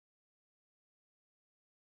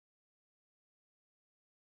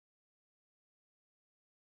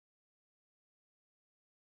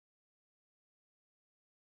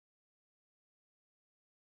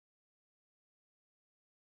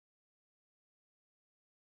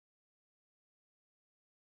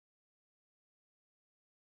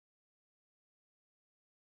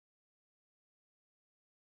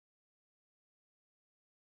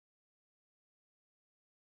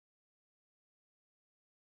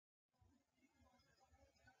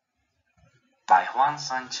by Juan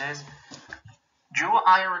Sanchez.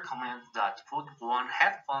 I recommend that put on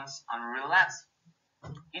headphones and relax.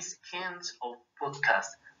 It's kind of podcast.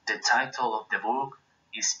 The title of the book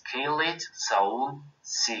is Khaled Saul's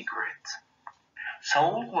Secret.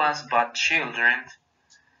 Saul was but children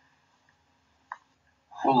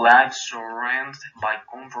who lived surrounded by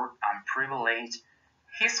comfort and privilege.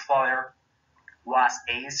 His father was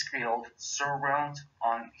a skilled servant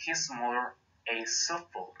and his mother a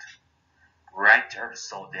suffered writer,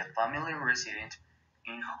 so the family resided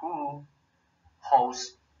in who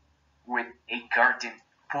house with a garden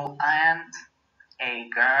pool and a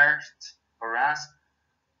guard whereas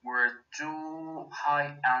where two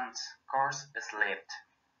high-end cars slept.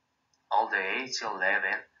 All the age 11,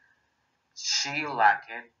 she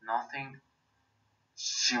lacked nothing.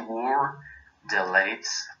 She wore the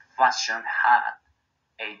latest fashion, had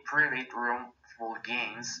a private room full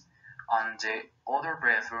games, and the other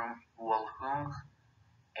bedroom will hung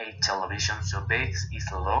a television so big is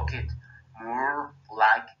located more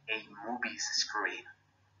like a movie screen.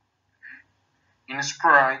 In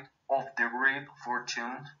spite of the great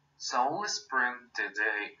fortune, Saul spent the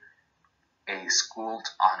day a schooled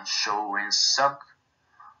and showing such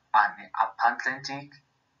an apathetic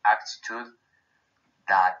attitude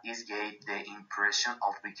that it gave the impression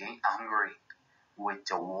of being angry with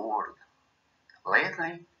the world.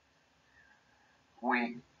 Lately,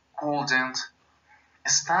 we couldn't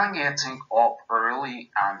stand getting up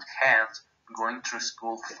early and had going to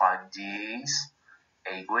school 5 days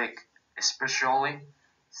a week, especially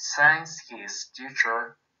since his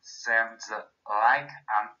teacher seemed like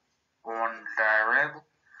an unbearable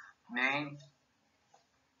man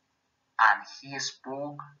and he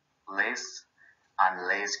spoke less and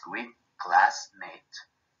less with classmates.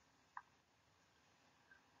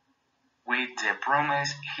 With the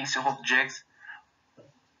promise his objects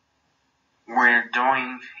were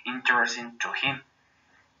doing interesting to him,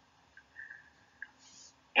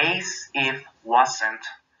 as if wasn't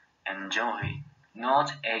enjoy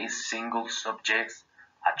not a single subject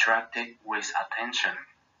attracted his attention.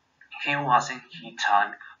 He wasn't he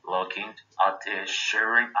time looking at the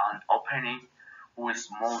sharing and opening his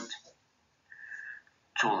mouth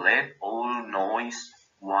to let all noise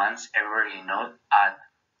once every note at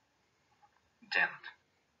them.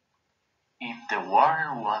 If the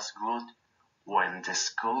water was good when the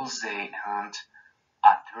school day ended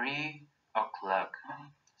at 3 o'clock,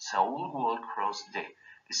 Saul would cross the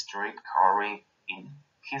street carrying in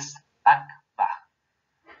his backpack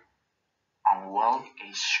and walk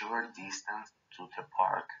a short distance to the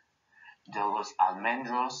park de los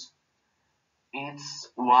Almendros. It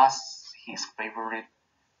was his favorite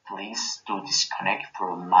place to disconnect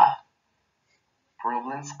from math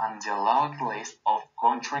problems and the long list of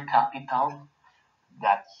country capitals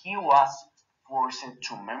that he was forced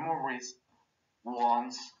to memorize.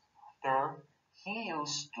 Once there, he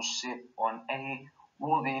used to sit on a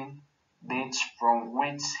wooden bench from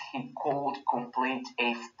which he could contemplate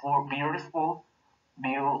a beautiful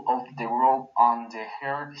view of the road on the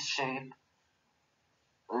heart-shaped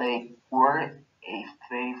lake where a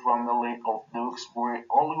fair family of ducks were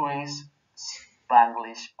always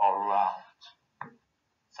spanglish around.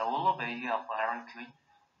 Saul veía apparently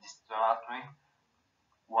distracted,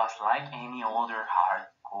 was like any other heart,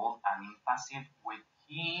 cold and impassive, with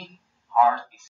his heart